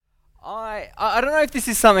I don't know if this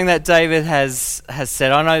is something that David has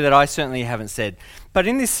said. I know that I certainly haven't said. But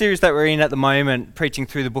in this series that we're in at the moment, preaching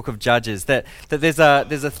through the book of Judges, that there's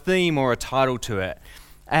a theme or a title to it.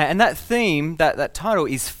 And that theme, that title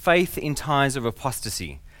is faith in times of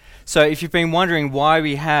apostasy. So if you've been wondering why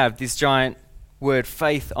we have this giant word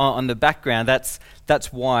faith on the background, that's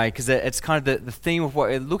why, because it's kind of the theme of what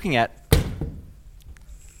we're looking at,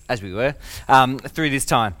 as we were, through this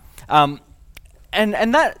time.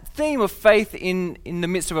 And that theme of faith in the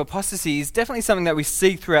midst of apostasy is definitely something that we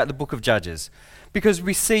see throughout the book of Judges. Because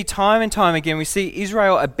we see time and time again, we see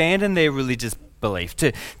Israel abandon their religious belief,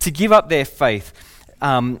 to give up their faith.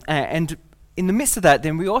 And in the midst of that,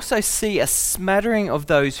 then we also see a smattering of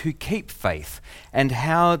those who keep faith and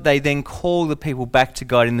how they then call the people back to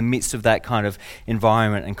God in the midst of that kind of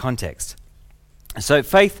environment and context. So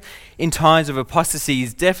faith in times of apostasy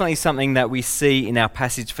is definitely something that we see in our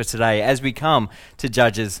passage for today as we come to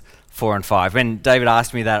Judges 4 and 5. When David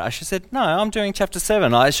asked me that, I should have said, no, I'm doing chapter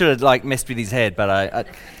 7. I should have messed with his head, but I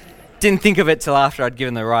didn't think of it till after I'd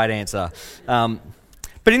given the right answer.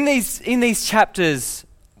 But in these chapters,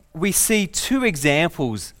 we see two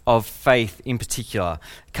examples of faith in particular,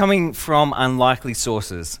 coming from unlikely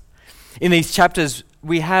sources. In these chapters,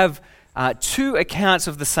 we have two accounts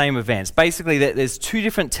of the same events. Basically, there's two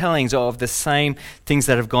different tellings of the same things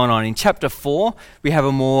that have gone on. In chapter 4, we have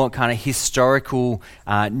a more kind of historical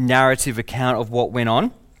narrative account of what went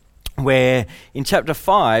on, where in chapter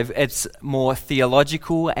 5, it's more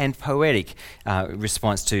theological and poetic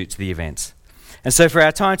response to the events. And so for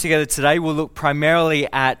our time together today, we'll look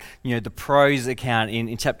primarily at the prose account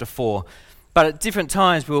in chapter 4, but at different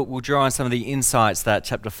times we'll draw on some of the insights that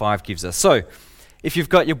chapter 5 gives us. So if you've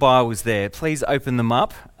got your Bibles there, please open them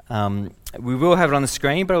up. We will have it on the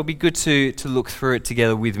screen, but it'll be good to look through it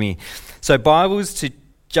together with me. So Bibles to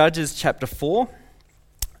Judges chapter 4.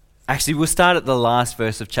 Actually, we'll start at the last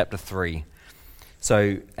verse of chapter 3.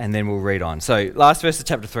 And then we'll read on. So last verse of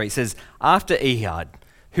chapter 3 says, after Ehud,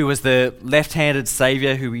 who was the left-handed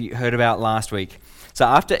saviour who we heard about last week. So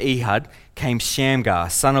after Ehud came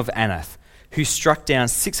Shamgar, son of Anath, who struck down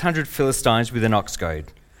 600 Philistines with an ox goad.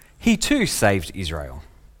 He too saved Israel.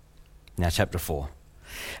 Now chapter 4.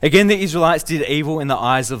 Again the Israelites did evil in the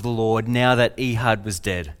eyes of the Lord now that Ehud was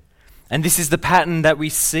dead. And this is the pattern that we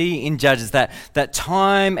see in Judges, that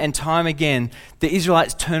time and time again, the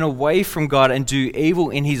Israelites turn away from God and do evil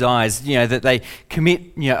in his eyes, that they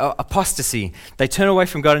commit apostasy. They turn away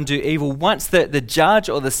from God and do evil once the judge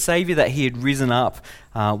or the saviour that he had risen up,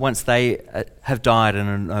 once they have died and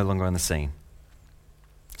are no longer on the scene.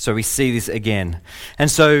 So we see this again.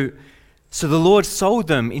 And so the Lord sold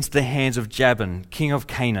them into the hands of Jabin, king of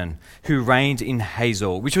Canaan, who reigned in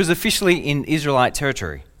Hazor, which was officially in Israelite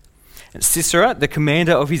territory. And Sisera, the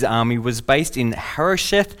commander of his army, was based in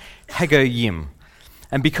Harosheth Hagoyim.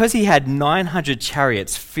 And because he had 900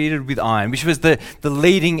 chariots fitted with iron, which was the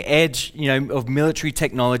leading edge of military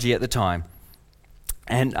technology at the time.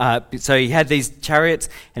 And so he had these chariots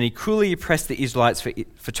and he cruelly oppressed the Israelites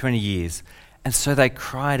for 20 years. And so they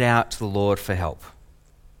cried out to the Lord for help.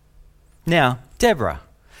 Now, Deborah,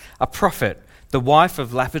 a prophet, the wife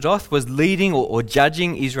of Lapidoth, was leading or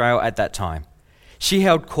judging Israel at that time. She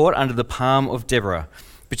held court under the palm of Deborah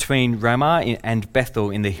between Ramah and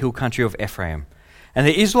Bethel in the hill country of Ephraim. And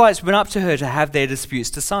the Israelites went up to her to have their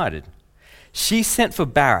disputes decided. She sent for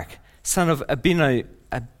Barak, son of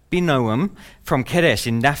Abinoam from Kadesh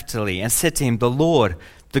in Naphtali, and said to him, the Lord,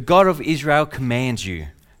 the God of Israel, commands you,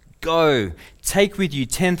 go, take with you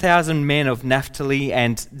 10,000 men of Naphtali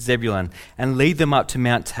and Zebulun, and lead them up to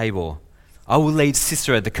Mount Tabor. I will lead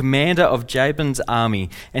Sisera, the commander of Jabin's army,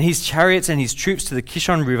 and his chariots and his troops to the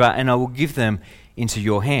Kishon River, and I will give them into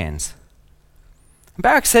your hands. And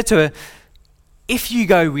Barak said to her, if you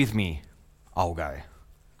go with me, I'll go.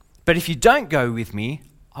 But if you don't go with me,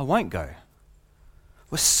 I won't go.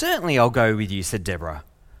 Well, certainly I'll go with you, said Deborah.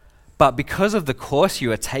 But because of the course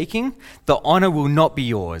you are taking, the honor will not be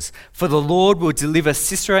yours, for the Lord will deliver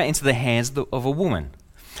Sisera into the hands of a woman.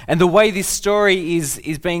 And the way this story is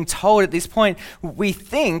being told at this point, we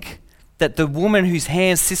think that the woman whose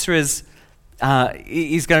hands Sisera's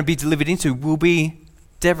is going to be delivered into will be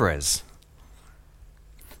Deborah's.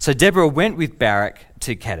 So Deborah went with Barak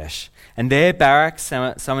to Kadesh, and there Barak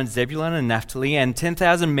summoned Zebulun and Naphtali, and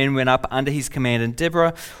 10,000 men went up under his command, and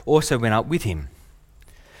Deborah also went up with him.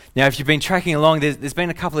 Now, if you've been tracking along, there's been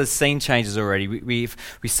a couple of scene changes already. We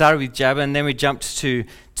started with Jabin, then we jumped to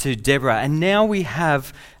Deborah, and now we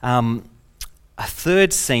have a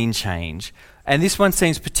third scene change, and this one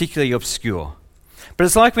seems particularly obscure. But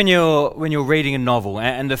it's like when you're reading a novel,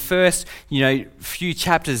 and the first few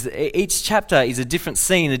chapters, each chapter is a different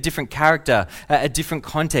scene, a different character, a different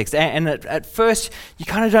context. And at first, you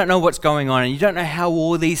kind of don't know what's going on, and you don't know how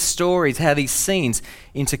all these stories, how these scenes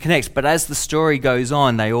interconnect. But as the story goes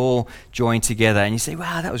on, they all join together, and you say,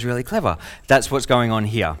 "Wow, that was really clever." That's what's going on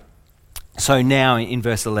here. So now in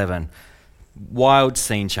verse 11, wild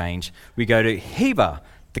scene change. We go to Heber,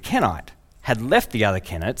 the Kenite, had left the other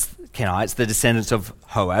Kenites, the descendants of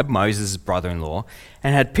Hobab, Moses' brother-in-law,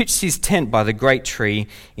 and had pitched his tent by the great tree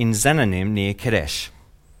in Zananim near Kadesh.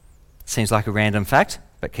 Seems like a random fact,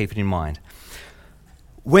 but keep it in mind.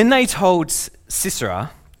 When they told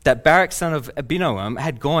Sisera that Barak, son of Abinoam,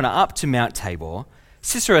 had gone up to Mount Tabor,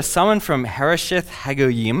 Sisera summoned from Harosheth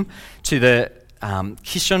Hagoyim to the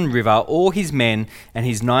Kishon River all his men and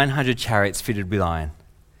his 900 chariots fitted with iron.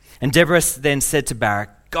 And Deborah then said to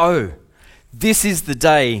Barak, "Go, this is the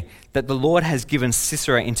day that the Lord has given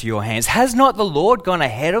Sisera into your hands. Has not the Lord gone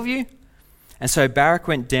ahead of you?" And so Barak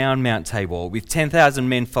went down Mount Tabor with 10,000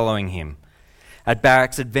 men following him. At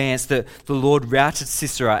Barak's advance, the Lord routed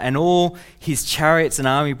Sisera and all his chariots and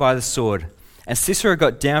army by the sword. And Sisera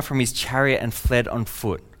got down from his chariot and fled on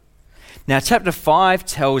foot. Now, chapter 5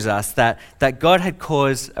 tells us that God had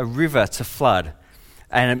caused a river to flood,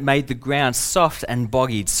 and it made the ground soft and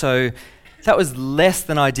boggied. So that was less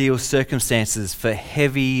than ideal circumstances for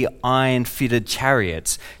heavy iron-fitted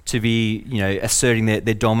chariots to be, asserting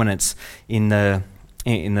their dominance in the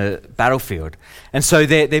battlefield. And so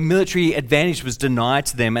their military advantage was denied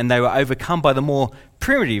to them, and they were overcome by the more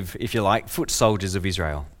primitive, if you like, foot soldiers of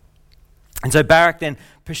Israel. And so Barak then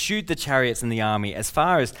pursued the chariots and the army as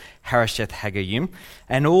far as Harosheth Hagoyim,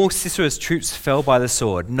 and all Sisera's troops fell by the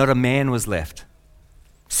sword. Not a man was left.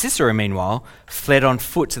 Sisera, meanwhile, fled on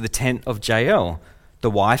foot to the tent of Jael, the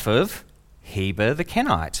wife of Heber the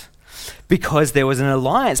Kenite, because there was an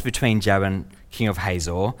alliance between Jabin, king of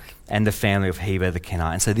Hazor, and the family of Heber the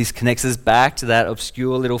Kenite. And so this connects us back to that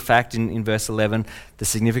obscure little fact in verse 11. The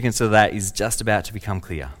significance of that is just about to become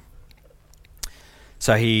clear.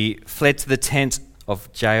 So he fled to the tent of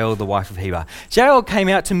Jael, the wife of Heber. Jael came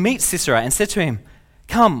out to meet Sisera and said to him,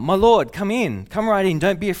 "Come, my lord, come in. Come right in,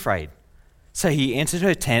 don't be afraid." So he entered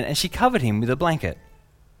her tent and she covered him with a blanket.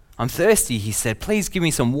 "I'm thirsty," he said. "Please give me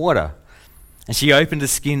some water." And she opened a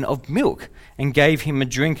skin of milk and gave him a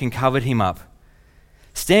drink and covered him up.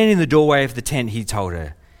 "Stand in the doorway of the tent," he told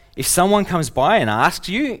her. "If someone comes by and asks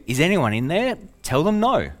you, 'Is anyone in there?' tell them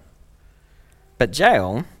no." But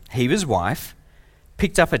Jael, Heber's wife,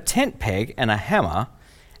 picked up a tent peg and a hammer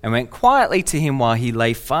and went quietly to him while he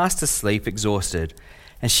lay fast asleep, exhausted.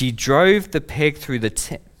 And she drove the peg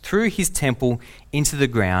through his temple into the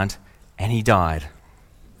ground, and he died.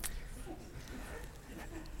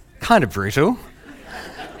 Kind of brutal.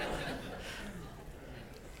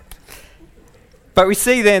 But we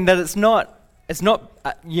see then that not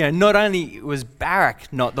only was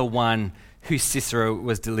Barak not the one who Sisera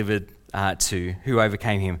was delivered to, who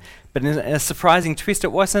overcame him, but in a surprising twist,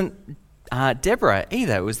 it wasn't Deborah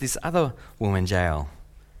either. It was this other woman, Jael.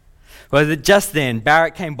 Well, just then,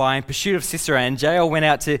 Barak came by in pursuit of Sisera, and Jael went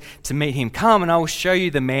out to meet him. "Come, and I will show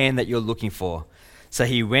you the man that you're looking for." So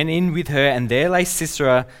he went in with her, and there lay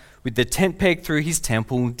Sisera with the tent peg through his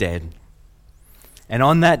temple, dead. And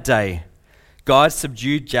on that day, God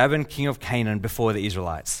subdued Jabin, king of Canaan, before the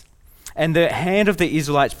Israelites. And the hand of the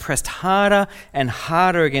Israelites pressed harder and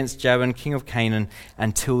harder against Jabin, king of Canaan,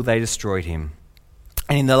 until they destroyed him.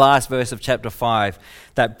 And in the last verse of chapter 5,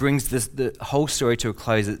 that brings the whole story to a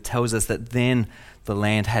close. It tells us that then the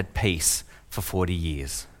land had peace for 40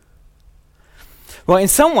 years. Well, in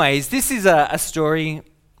some ways, this is a story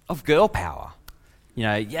of girl power.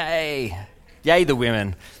 Yay the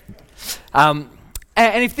women. And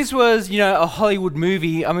if this was, a Hollywood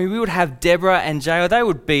movie, we would have Deborah and Jael. They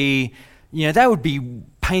would be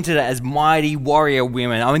painted as mighty warrior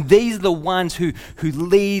women. These are the ones who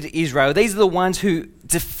lead Israel. These are the ones who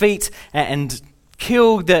defeat and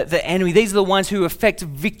kill the enemy. These are the ones who effect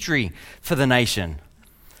victory for the nation.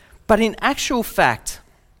 But in actual fact,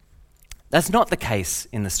 that's not the case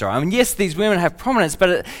in the story. Yes, these women have prominence,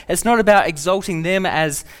 but it's not about exalting them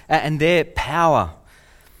and their power.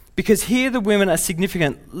 Because here the women are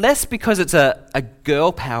significant, less because it's a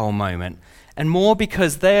girl power moment, and more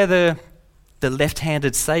because they're the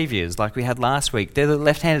left-handed saviors, like we had last week. They're the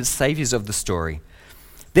left-handed saviors of the story.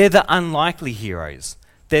 They're the unlikely heroes.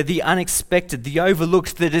 They're the unexpected, the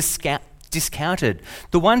overlooked, the discounted.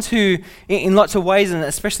 The ones who, in lots of ways, and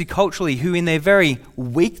especially culturally, who in their very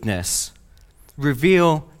weakness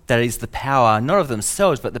reveal that is the power, not of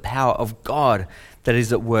themselves, but the power of God that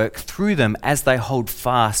is at work through them as they hold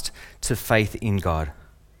fast to faith in God.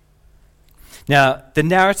 Now, the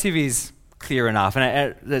narrative is clear enough,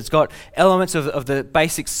 and it's got elements of the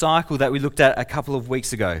basic cycle that we looked at a couple of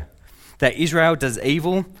weeks ago. That Israel does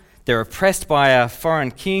evil, they're oppressed by a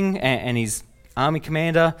foreign king and his army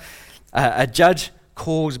commander. A judge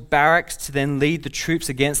calls Barak to then lead the troops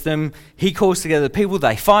against them. He calls together the people,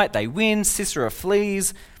 they fight, they win, Sisera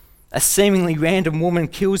flees, a seemingly random woman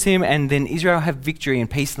kills him, and then Israel have victory and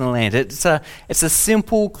peace in the land. It's a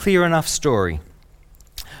simple, clear enough story.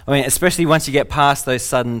 I mean, especially once you get past those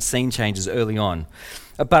sudden scene changes early on.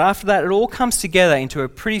 But after that, it all comes together into a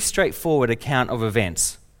pretty straightforward account of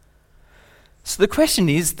events. So the question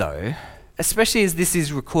is, though, especially as this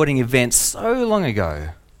is recording events so long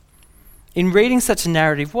ago, in reading such a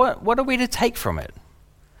narrative, what are we to take from it?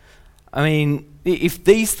 I mean, if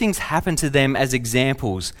these things happen to them as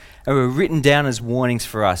examples and were written down as warnings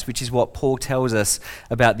for us, which is what Paul tells us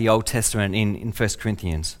about the Old Testament in 1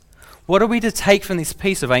 Corinthians, what are we to take from this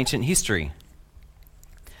piece of ancient history?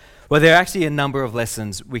 Well, there are actually a number of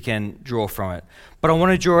lessons we can draw from it, but I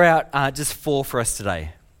want to draw out just 4 for us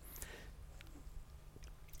today.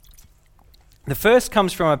 The first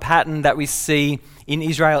comes from a pattern that we see in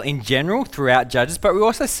Israel in general throughout Judges, but we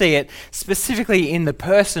also see it specifically in the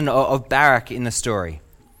person of Barak in the story.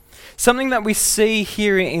 Something that we see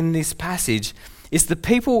here in this passage is the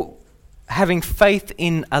people having faith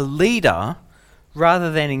in a leader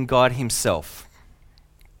rather than in God himself.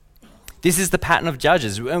 This is the pattern of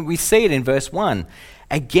Judges, and we see it in verse 1.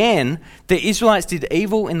 Again, the Israelites did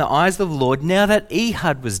evil in the eyes of the Lord now that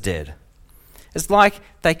Ehud was dead. It's like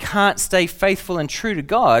they can't stay faithful and true to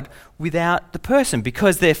God without the person,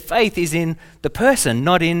 because their faith is in the person,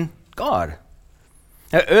 not in God.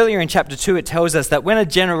 Now, earlier in chapter 2, it tells us that when a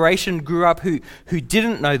generation grew up who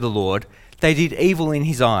didn't know the Lord, they did evil in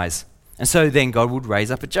his eyes. And so then God would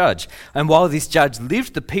raise up a judge. And while this judge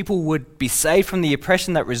lived, the people would be saved from the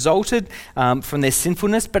oppression that resulted from their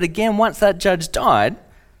sinfulness. But again, once that judge died,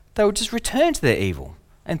 they would just return to their evil.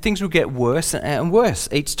 And things would get worse and worse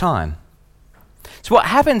each time. So what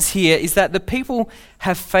happens here is that the people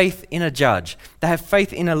have faith in a judge. They have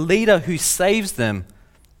faith in a leader who saves them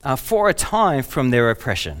for a time from their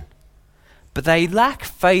oppression. But they lack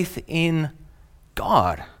faith in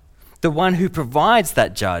God, the one who provides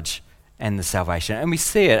that judge and the salvation. And we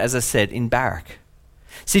see it, as I said, in Barak.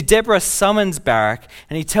 See, Deborah summons Barak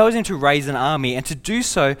and he tells him to raise an army and to do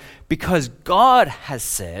so because God has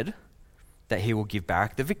said that he will give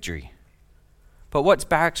Barak the victory. But what's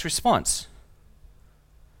Barak's response?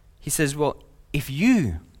 He says, well, if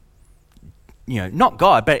you, not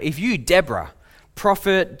God, but if you, Deborah,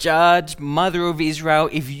 prophet, judge, mother of Israel,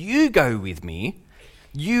 if you go with me,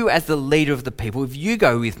 you as the leader of the people, if you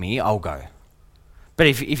go with me, I'll go. But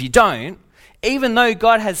if you don't, even though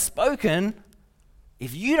God has spoken,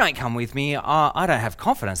 if you don't come with me, I don't have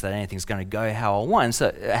confidence that anything's going to go how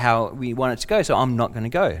we want it to go, so I'm not going to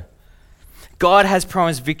go. God has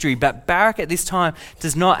promised victory, but Barak at this time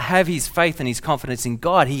does not have his faith and his confidence in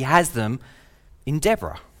God. He has them in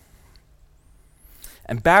Deborah.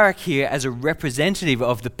 And Barak here, as a representative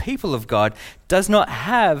of the people of God, does not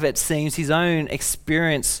have, it seems, his own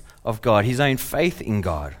experience of God, his own faith in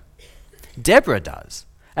God. Deborah does.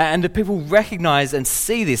 And the people recognize and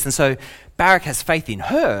see this, and so Barak has faith in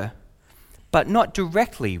her, but not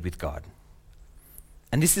directly with God.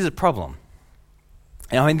 And this is a problem.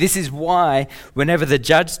 I mean, this is why whenever the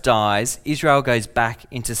judge dies, Israel goes back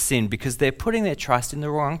into sin, because they're putting their trust in the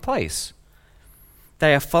wrong place.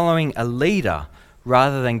 They are following a leader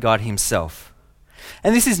rather than God himself.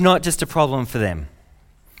 And this is not just a problem for them.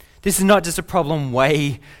 This is not just a problem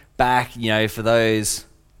way back, for those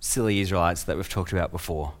silly Israelites that we've talked about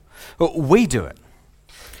before. We do it.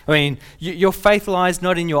 I mean, your faith lies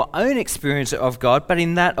not in your own experience of God, but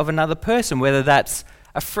in that of another person, whether that's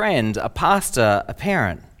a friend, a pastor, a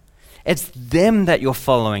parent. It's them that you're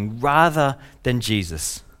following rather than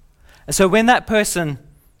Jesus. And so when that person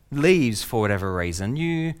leaves for whatever reason,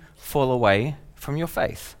 you fall away from your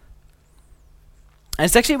faith. And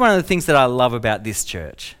it's actually one of the things that I love about this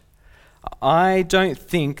church. I don't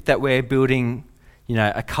think that we're building,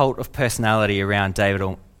 a cult of personality around David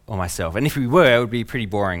or myself. And if we were, it would be a pretty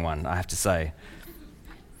boring one, I have to say.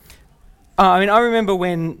 I remember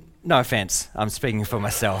when... No offense, I'm speaking for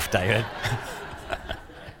myself, David.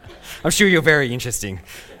 I'm sure you're very interesting.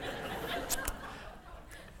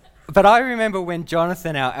 But I remember when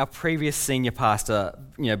Jonathan, our previous senior pastor,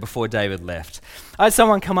 before David left, I had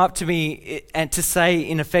someone come up to me and to say,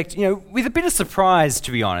 in effect, with a bit of surprise,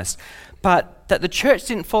 to be honest, but that the church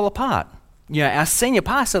didn't fall apart. our senior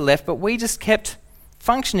pastor left, but we just kept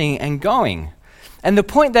functioning and going. And the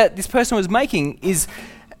point that this person was making is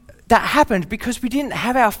that happened because we didn't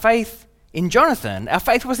have our faith in Jonathan. Our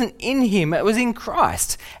faith wasn't in him, it was in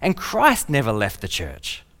Christ. And Christ never left the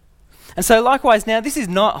church. And so likewise now, this is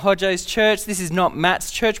not Hodjo's church, this is not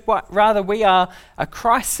Matt's church, but rather we are a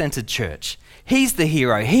Christ-centered church. He's the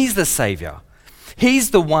hero, he's the saviour.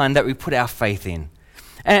 He's the one that we put our faith in.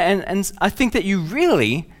 And I think that you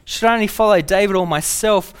really should only follow David or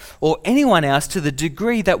myself or anyone else to the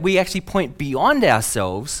degree that we actually point beyond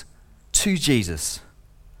ourselves to Jesus.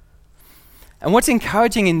 And what's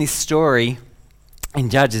encouraging in this story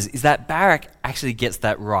in Judges is that Barak actually gets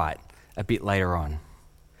that right a bit later on.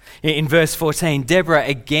 In verse 14, Deborah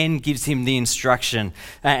again gives him the instruction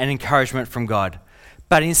and encouragement from God.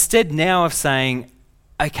 But instead now of saying,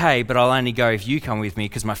 okay, but I'll only go if you come with me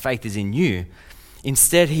because my faith is in you,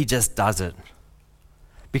 instead he just does it.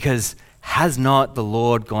 Because has not the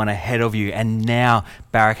Lord gone ahead of you? And now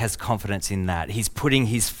Barak has confidence in that. He's putting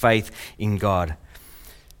his faith in God.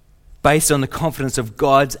 Based on the confidence of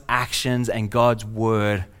God's actions and God's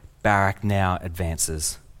word, Barak now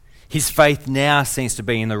advances. His faith now seems to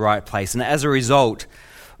be in the right place. And as a result,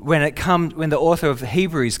 when the author of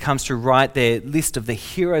Hebrews comes to write their list of the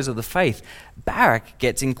heroes of the faith, Barak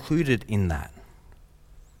gets included in that.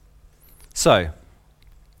 So,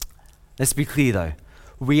 let's be clear though.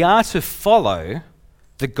 We are to follow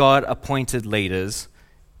the God-appointed leaders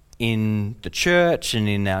in the church and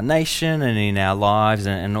in our nation and in our lives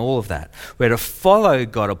and all of that. We're to follow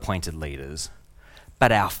God-appointed leaders,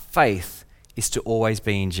 but our faith is to always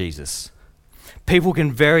be in Jesus. People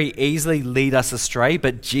can very easily lead us astray,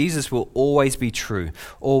 but Jesus will always be true,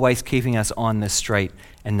 always keeping us on the straight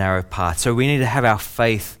and narrow path. So we need to have our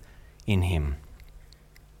faith in him.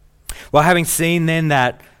 Well, having seen then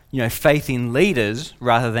that faith in leaders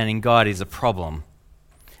rather than in God is a problem,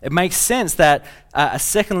 it makes sense that a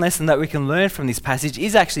second lesson that we can learn from this passage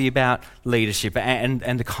is actually about leadership and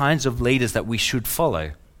the kinds of leaders that we should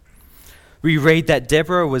follow. We read that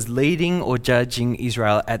Deborah was leading or judging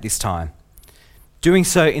Israel at this time, doing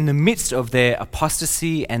so in the midst of their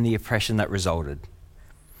apostasy and the oppression that resulted.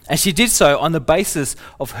 And she did so on the basis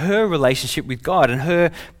of her relationship with God and her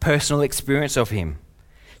personal experience of him.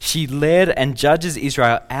 She led and judges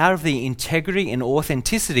Israel out of the integrity and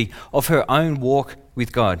authenticity of her own walk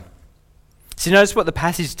with God. So notice what the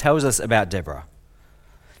passage tells us about Deborah.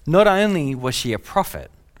 Not only was she a prophet,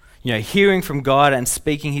 hearing from God and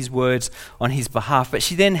speaking his words on his behalf, but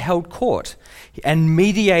she then held court and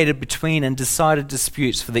mediated between and decided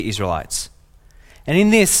disputes for the Israelites. And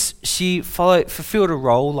in this, she fulfilled a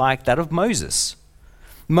role like that of Moses.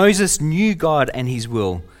 Moses knew God and his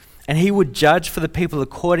will, and he would judge for the people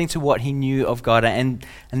according to what he knew of God, and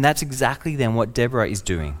that's exactly then what Deborah is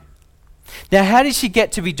doing. Now, how did she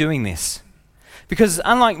get to be doing this? Because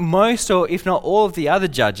unlike most or if not all of the other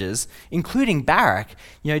judges, including Barak,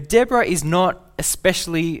 Deborah is not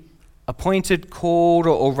especially appointed, called,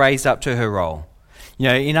 or raised up to her role.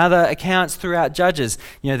 In other accounts throughout Judges,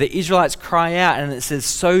 the Israelites cry out and it says,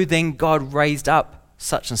 so then God raised up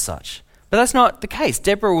such and such. But that's not the case.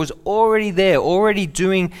 Deborah was already there, already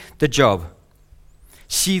doing the job.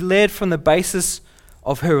 She led from the basis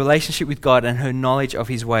of her relationship with God and her knowledge of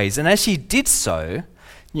his ways. And as she did so,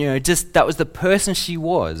 that was the person she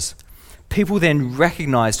was. People then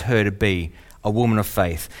recognized her to be a woman of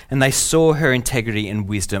faith, and they saw her integrity and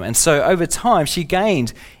wisdom. And so over time, she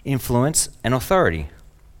gained influence and authority.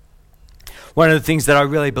 One of the things that I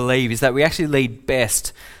really believe is that we actually lead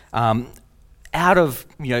best out of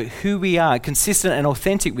who we are, consistent and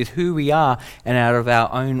authentic with who we are, and out of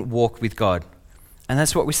our own walk with God. And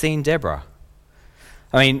that's what we see in Deborah.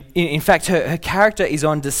 I mean, in fact, her character is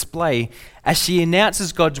on display as she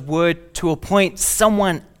announces God's word to appoint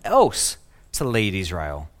someone else to lead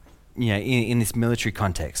Israel, in this military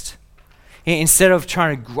context. Instead of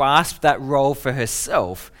trying to grasp that role for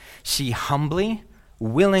herself, she humbly,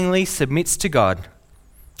 willingly submits to God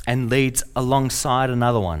and leads alongside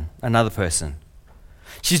another person.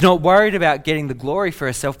 She's not worried about getting the glory for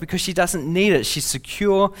herself because she doesn't need it. She's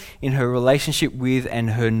secure in her relationship with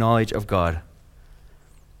and her knowledge of God.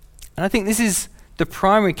 And I think this is the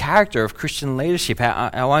primary character of Christian leadership,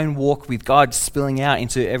 our own walk with God spilling out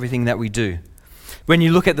into everything that we do. When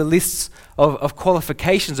you look at the lists of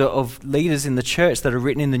qualifications of leaders in the church that are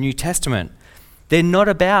written in the New Testament, they're not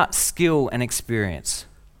about skill and experience.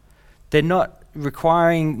 They're not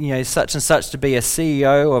requiring, such and such to be a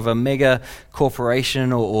CEO of a mega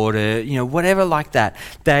corporation or to, whatever like that.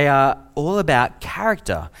 They are all about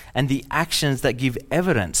character and the actions that give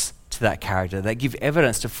evidence to that character, that give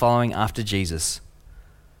evidence to following after Jesus.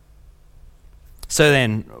 So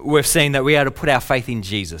then, we've seen that we are to put our faith in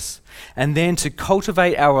Jesus, and then to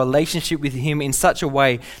cultivate our relationship with him in such a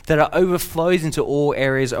way that it overflows into all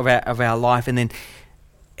areas of our life, and then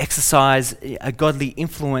exercise a godly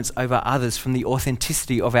influence over others from the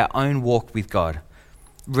authenticity of our own walk with God,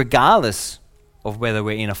 regardless of whether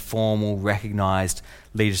we're in a formal, recognised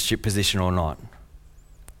leadership position or not.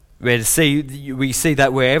 We see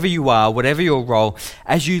that wherever you are, whatever your role,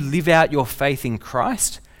 as you live out your faith in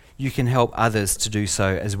Christ, you can help others to do so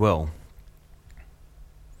as well.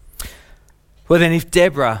 Well then, if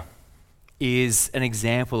Deborah is an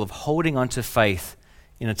example of holding on to faith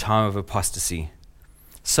in a time of apostasy,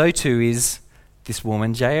 so too is this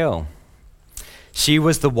woman Jael. She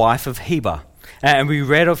was the wife of Heber, and we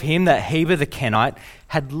read of him that Heber the Kenite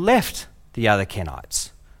had left the other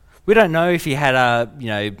Kenites. We don't know if he had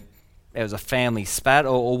it was a family spat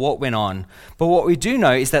or what went on. But what we do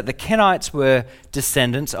know is that the Kenites were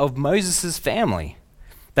descendants of Moses' family.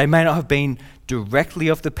 They may not have been directly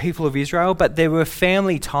of the people of Israel, but there were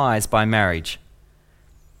family ties by marriage.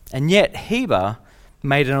 And yet Heber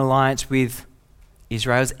made an alliance with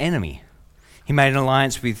Israel's enemy. He made an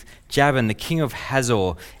alliance with Jabin, the king of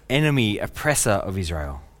Hazor, enemy, oppressor of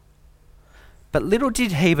Israel. But little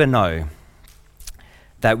did Heber know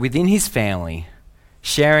that within his family,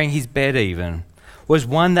 sharing his bed even, was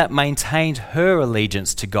one that maintained her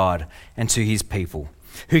allegiance to God and to his people,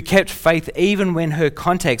 who kept faith even when her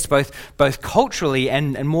context, both culturally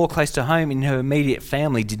and more close to home in her immediate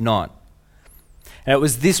family, did not. And it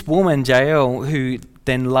was this woman, Jael, who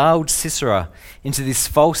then lulled Sisera into this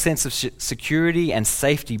false sense of security and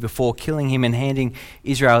safety before killing him and handing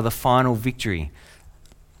Israel the final victory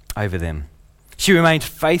over them. She remained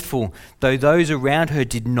faithful, though those around her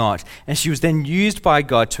did not, and she was then used by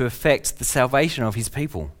God to effect the salvation of his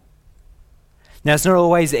people. Now, it's not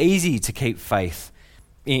always easy to keep faith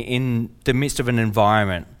in the midst of an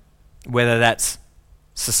environment, whether that's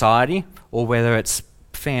society or whether it's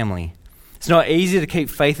family. It's not easy to keep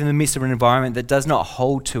faith in the midst of an environment that does not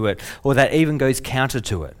hold to it or that even goes counter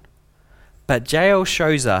to it. But Jael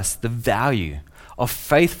shows us the value of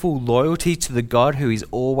faithful loyalty to the God who is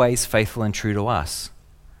always faithful and true to us.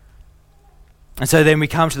 And so then we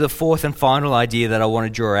come to the fourth and final idea that I want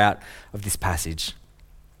to draw out of this passage.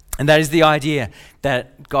 And that is the idea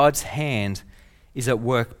that God's hand is at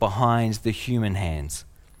work behind the human hands,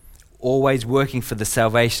 always working for the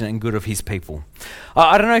salvation and good of his people.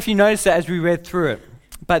 I don't know if you noticed that as we read through it,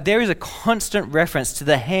 but there is a constant reference to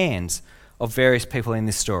the hands of various people in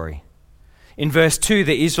this story. In verse 2,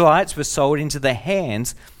 the Israelites were sold into the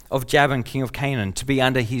hands of Jabin, king of Canaan, to be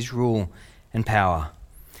under his rule and power.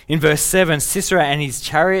 In verse 7, Sisera and his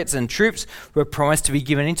chariots and troops were promised to be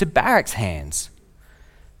given into Barak's hands.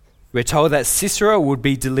 We're told that Sisera would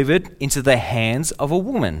be delivered into the hands of a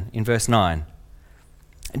woman in verse 9.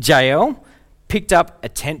 Jael picked up a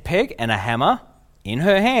tent peg and a hammer in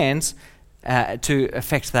her hands to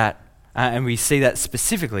effect that. And we see that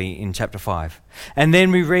specifically in chapter 5. And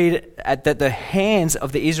then we read that the hands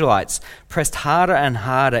of the Israelites pressed harder and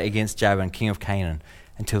harder against Jabin, king of Canaan,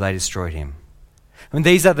 until they destroyed him. And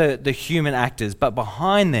these are the human actors, but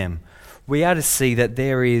behind them, we are to see that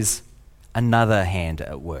there is another hand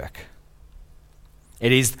at work.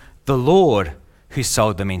 It is the Lord who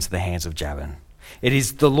sold them into the hands of Jabin. It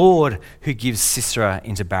is the Lord who gives Sisera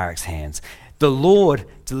into Barak's hands. The Lord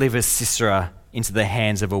delivers Sisera into the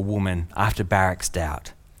hands of a woman after Barak's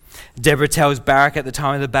doubt. Deborah tells Barak at the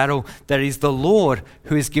time of the battle that it is the Lord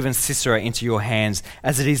who has given Sisera into your hands,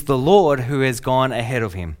 as it is the Lord who has gone ahead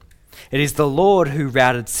of him. It is the Lord who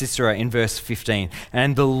routed Sisera in verse 15,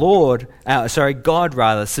 and God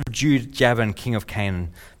subdued Jabin, king of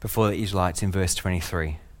Canaan, before the Israelites in verse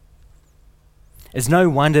 23. It's no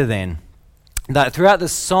wonder then that throughout the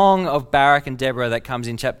song of Barak and Deborah that comes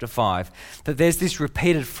in chapter 5, that there's this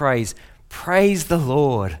repeated phrase, praise the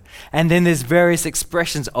Lord. And then there's various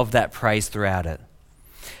expressions of that praise throughout it.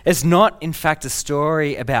 It's not, in fact, a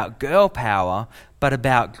story about girl power, but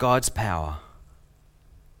about God's power.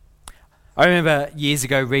 I remember years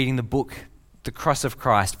ago reading the book, The Cross of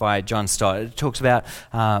Christ by John Stott. It talks about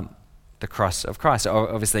the cross of Christ,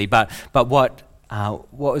 obviously, but what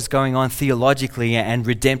was going on theologically and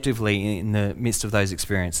redemptively in the midst of those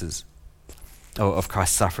experiences of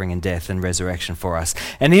Christ's suffering and death and resurrection for us.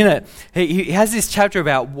 And in it, he has this chapter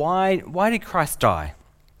about why did Christ die?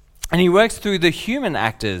 And he works through the human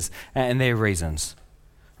actors and their reasons.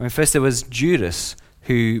 I mean, first there was Judas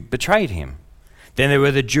who betrayed him. Then there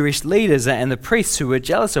were the Jewish leaders and the priests who were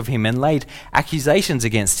jealous of him and laid accusations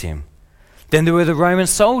against him. Then there were the Roman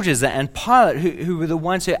soldiers and Pilate who were the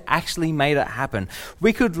ones who actually made it happen.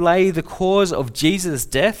 We could lay the cause of Jesus'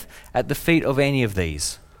 death at the feet of any of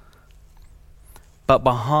these. But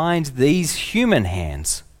behind these human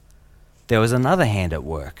hands, there was another hand at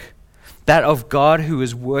work, that of God who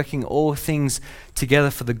is working all things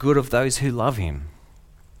together for the good of those who love him.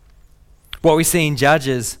 What we see in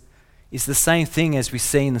Judges is the same thing as we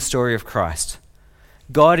see in the story of Christ.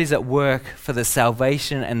 God is at work for the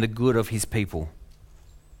salvation and the good of his people.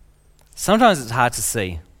 Sometimes it's hard to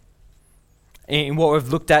see. In what we've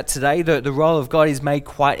looked at today, the role of God is made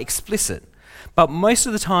quite explicit. But most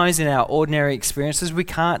of the times in our ordinary experiences, we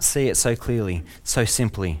can't see it so clearly, so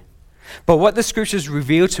simply. But what the scriptures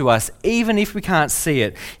reveal to us, even if we can't see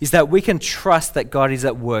it, is that we can trust that God is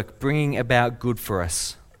at work, bringing about good for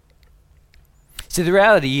us. See, the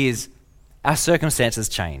reality is, our circumstances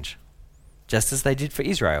change, just as they did for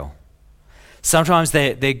Israel. Sometimes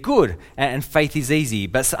they're good and faith is easy,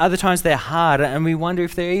 but other times they're hard and we wonder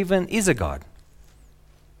if there even is a God.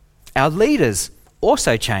 Our leaders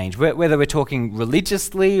also change, whether we're talking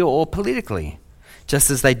religiously or politically, just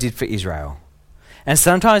as they did for Israel. And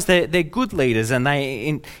sometimes they're good leaders and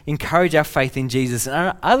they encourage our faith in Jesus,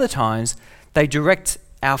 and other times they direct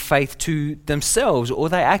our faith to themselves or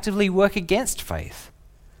they actively work against faith.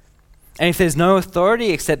 And if there's no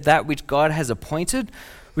authority except that which God has appointed,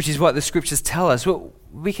 which is what the scriptures tell us, well,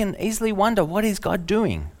 we can easily wonder, what is God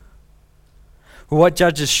doing? Well, what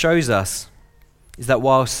Judges shows us is that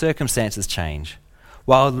while circumstances change,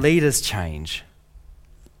 while leaders change,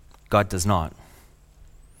 God does not.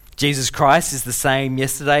 Jesus Christ is the same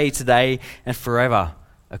yesterday, today, and forever,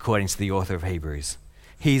 according to the author of Hebrews.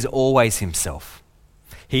 He's always himself.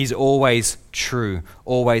 He's always true,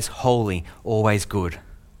 always holy, always good.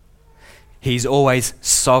 He's always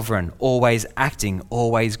sovereign, always acting,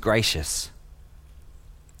 always gracious.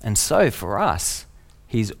 And so for us,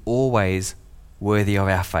 he's always worthy of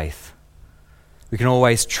our faith. We can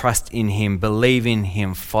always trust in him, believe in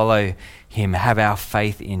him, follow him, have our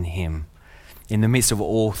faith in him in the midst of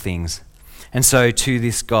all things. And so to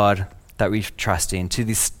this God that we trust in, to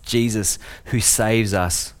this Jesus who saves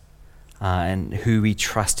us and who we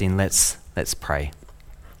trust in, let's pray.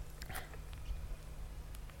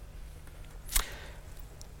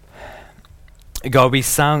 God, we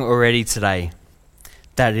sung already today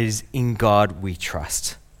that it is in God we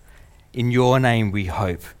trust. In your name we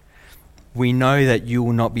hope. We know that you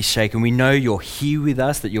will not be shaken. We know you're here with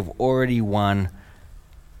us, that you've already won.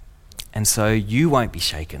 And so you won't be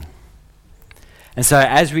shaken. And so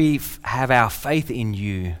as we have our faith in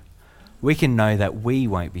you, we can know that we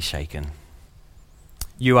won't be shaken.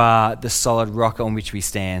 You are the solid rock on which we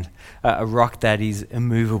stand, a rock that is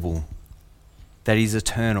immovable, that is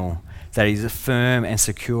eternal, that is a firm and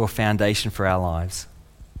secure foundation for our lives.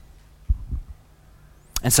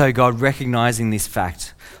 And so God, recognizing this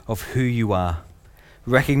fact of who you are,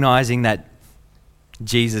 recognizing that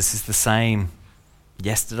Jesus is the same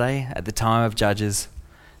yesterday at the time of Judges,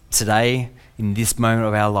 today in this moment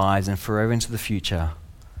of our lives and forever into the future,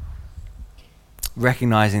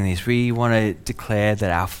 recognizing this, we want to declare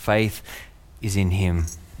that our faith is in him.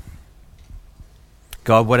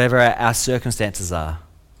 God, whatever our circumstances are,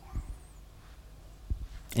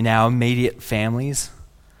 in our immediate families,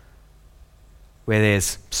 where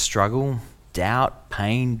there's struggle, doubt,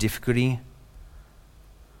 pain, difficulty,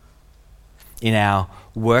 in our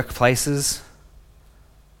workplaces,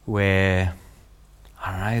 where,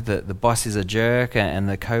 I don't know, the boss is a jerk and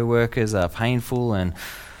the co-workers are painful and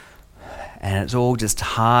it's all just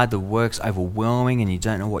hard, the work's overwhelming and you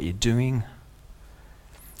don't know what you're doing.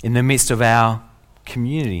 In the midst of our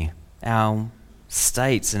community, our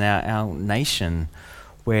states and our nation,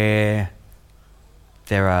 where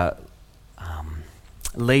there are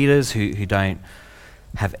leaders who don't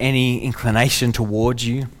have any inclination towards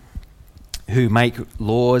you, who make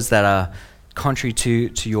laws that are contrary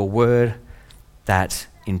to your word, that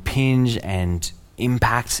impinge and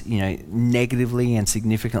impact, negatively and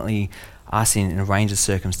significantly us in a range of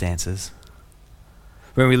circumstances.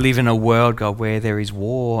 When we live in a world, God, where there is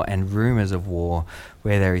war and rumors of war,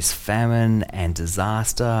 where there is famine and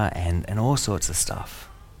disaster and all sorts of stuff.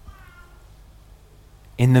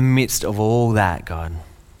 In the midst of all that, God,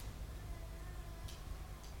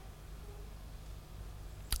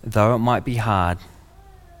 though it might be hard,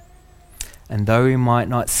 and though we might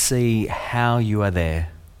not see how you are there,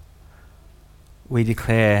 we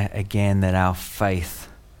declare again that our faith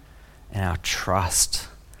and our trust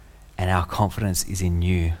and our confidence is in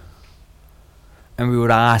you. And we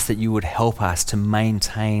would ask that you would help us to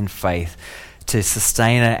maintain faith, to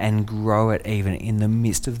sustain it and grow it even in the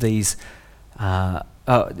midst of these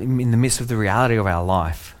in the midst of the reality of our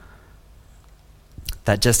life,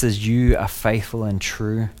 that just as you are faithful and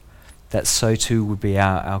true, that so too would be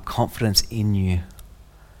our confidence in you,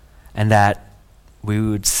 and that we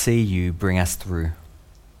would see you bring us through,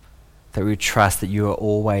 that we would trust that you are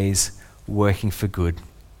always working for good,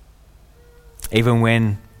 even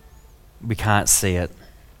when we can't see it,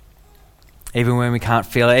 even when we can't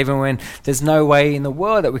feel it, even when there's no way in the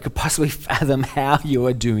world that we could possibly fathom how you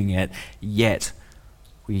are doing it, yet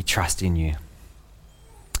we trust in you.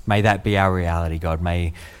 May that be our reality, God.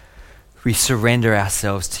 May we surrender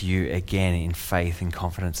ourselves to you again in faith and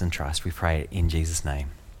confidence and trust. We pray in Jesus' name.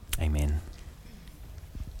 Amen.